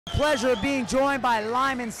Pleasure of being joined by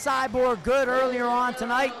Lyman Cyborg Good earlier on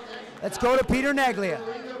tonight. Let's go to Peter Neglia.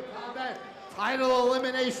 Title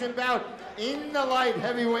elimination bout in the light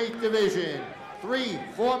heavyweight division. 3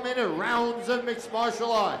 4-minute rounds of mixed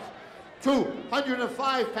martial arts.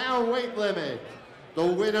 205-pound weight limit. The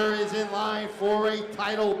winner is in line for a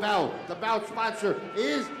title bout. The bout sponsor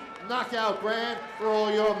is Knockout Brand for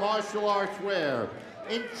all your martial arts wear.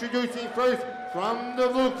 Introducing first from the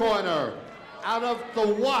blue corner, out of the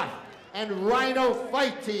Watt and Rhino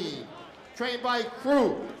fight team, trained by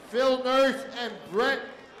crew Phil Nurse and Brett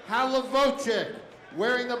Halavocek.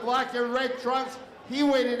 Wearing the black and red trunks, he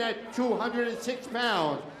weighed in at 206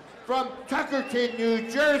 pounds. From Tuckerton,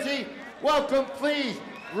 New Jersey, welcome please,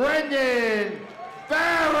 Brendan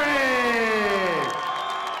Barrett!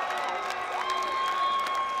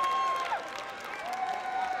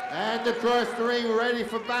 And across the ring, ready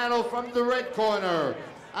for battle from the red corner,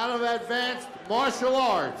 out of Advanced Martial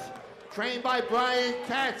Arts, trained by Brian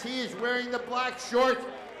Katz. He is wearing the black shorts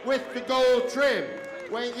with the gold trim,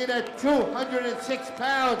 weighing in at 206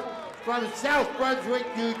 pounds. From South Brunswick,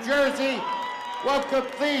 New Jersey, welcome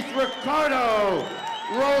please, Ricardo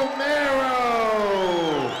Romero.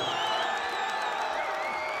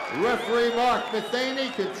 Referee Mark Matheny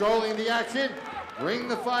controlling the action. Bring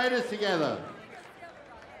the fighters together.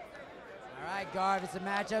 All right, Garv, it's a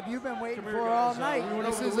matchup you've been waiting for all night.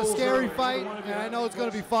 This is a scary fight, and I know it's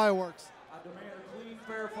going to be fireworks. I demand a clean,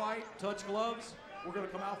 fair fight. Touch gloves. We're going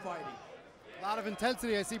to come out fighting. A lot of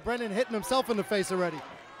intensity. I see Brendan hitting himself in the face already.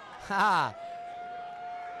 Ha!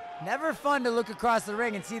 Never fun to look across the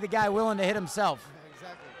ring and see the guy willing to hit himself.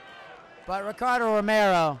 Exactly. But Ricardo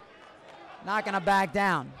Romero not going to back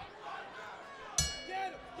down.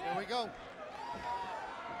 Here we go.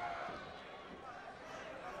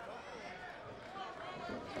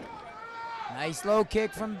 Nice low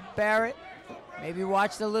kick from Barrett. Maybe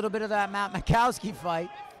watched a little bit of that Matt Mikowski fight.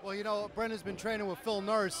 Well, you know, Brendan's been training with Phil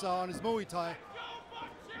Nurse on his Muay Thai.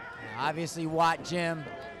 Obviously, Watt Gym,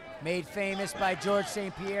 made famous by George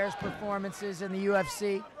St. Pierre's performances in the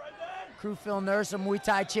UFC. Crew Phil Nurse, a Muay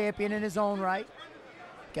Thai champion in his own right.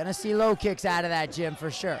 Gonna see low kicks out of that gym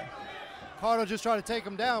for sure. Ricardo just tried to take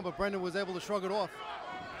him down, but Brendan was able to shrug it off.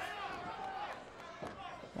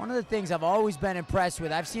 One of the things I've always been impressed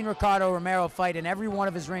with, I've seen Ricardo Romero fight in every one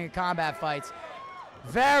of his Ring of Combat fights.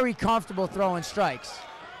 Very comfortable throwing strikes.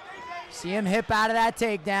 See him hip out of that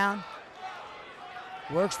takedown.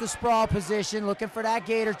 Works the sprawl position, looking for that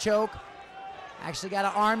gator choke. Actually got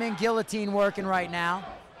an arm in guillotine working right now.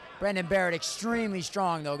 Brendan Barrett extremely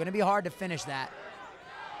strong though, gonna be hard to finish that.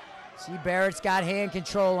 See Barrett's got hand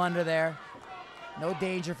control under there. No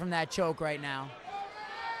danger from that choke right now.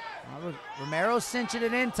 Well, Romero's cinching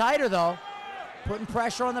it in tighter though. Putting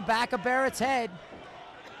pressure on the back of Barrett's head.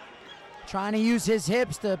 Trying to use his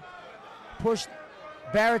hips to push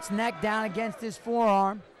Barrett's neck down against his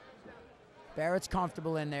forearm. Barrett's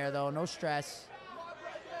comfortable in there though, no stress.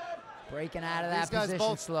 Breaking out of that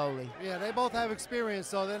position slowly. Yeah, they both have experience,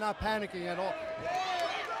 so they're not panicking at all.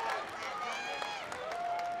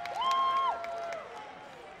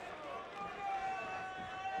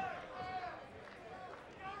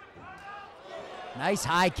 Nice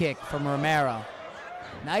high kick from Romero.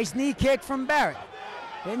 Nice knee kick from Barrett.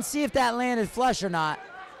 Didn't see if that landed flush or not.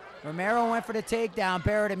 Romero went for the takedown.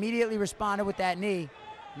 Barrett immediately responded with that knee.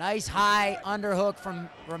 Nice high underhook from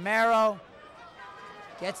Romero.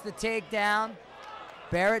 Gets the takedown.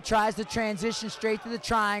 Barrett tries to transition straight to the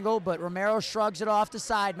triangle, but Romero shrugs it off the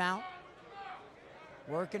side mount.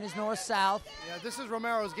 Working his north-south. Yeah, this is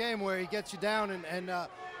Romero's game where he gets you down and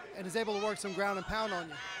is able to work some ground and pound on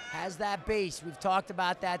you. Has that base. We've talked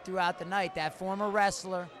about that throughout the night. That former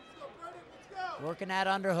wrestler. Working that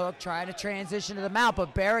underhook, trying to transition to the mount,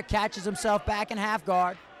 but Barrett catches himself back in half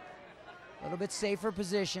guard. A little bit safer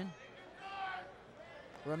position.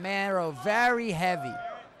 Romero very heavy.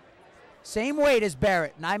 Same weight as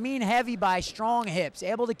Barrett, and I mean heavy by strong hips,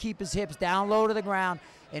 able to keep his hips down low to the ground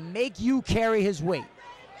and make you carry his weight.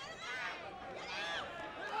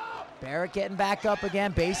 Barrett getting back up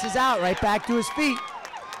again, base is out, right back to his feet.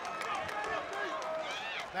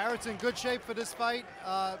 Barrett's in good shape for this fight.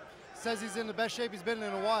 Says he's in the best shape he's been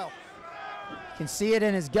in a while. You can see it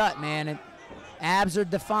in his gut, man. Abs are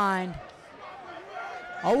defined.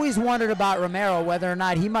 Always wondered about Romero whether or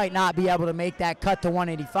not he might not be able to make that cut to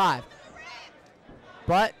 185.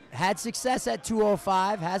 But had success at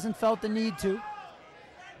 205, hasn't felt the need to.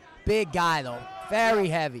 Big guy though, very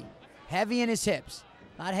heavy. Heavy in his hips.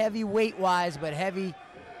 Not heavy weight-wise, but heavy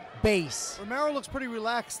base. Romero looks pretty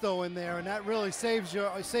relaxed though in there, and that really saves your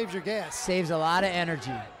gas. Saves a lot of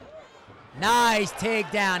energy. Nice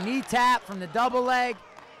takedown, knee tap from the double leg.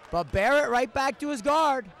 But Barrett right back to his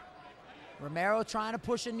guard. Romero trying to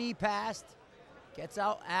push a knee past. Gets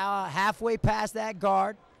out halfway past that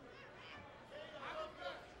guard.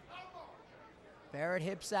 Barrett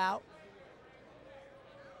hips out.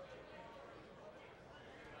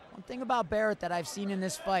 One thing about Barrett that I've seen in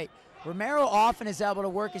this fight, Romero often is able to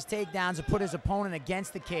work his takedowns and put his opponent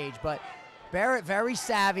against the cage, but Barrett, very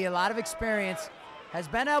savvy, a lot of experience, has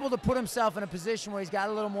been able to put himself in a position where he's got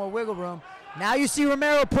a little more wiggle room. Now you see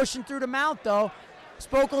Romero pushing through the mount, though.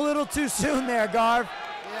 Spoke a little too soon there, Garv.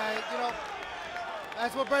 Yeah, you know,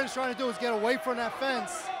 that's what Brennan's trying to do, is get away from that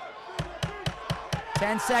fence.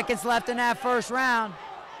 10 seconds left in that first round.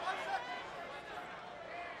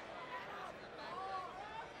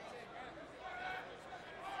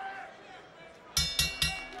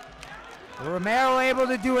 Romero able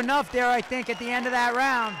to do enough there, I think, at the end of that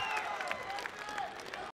round.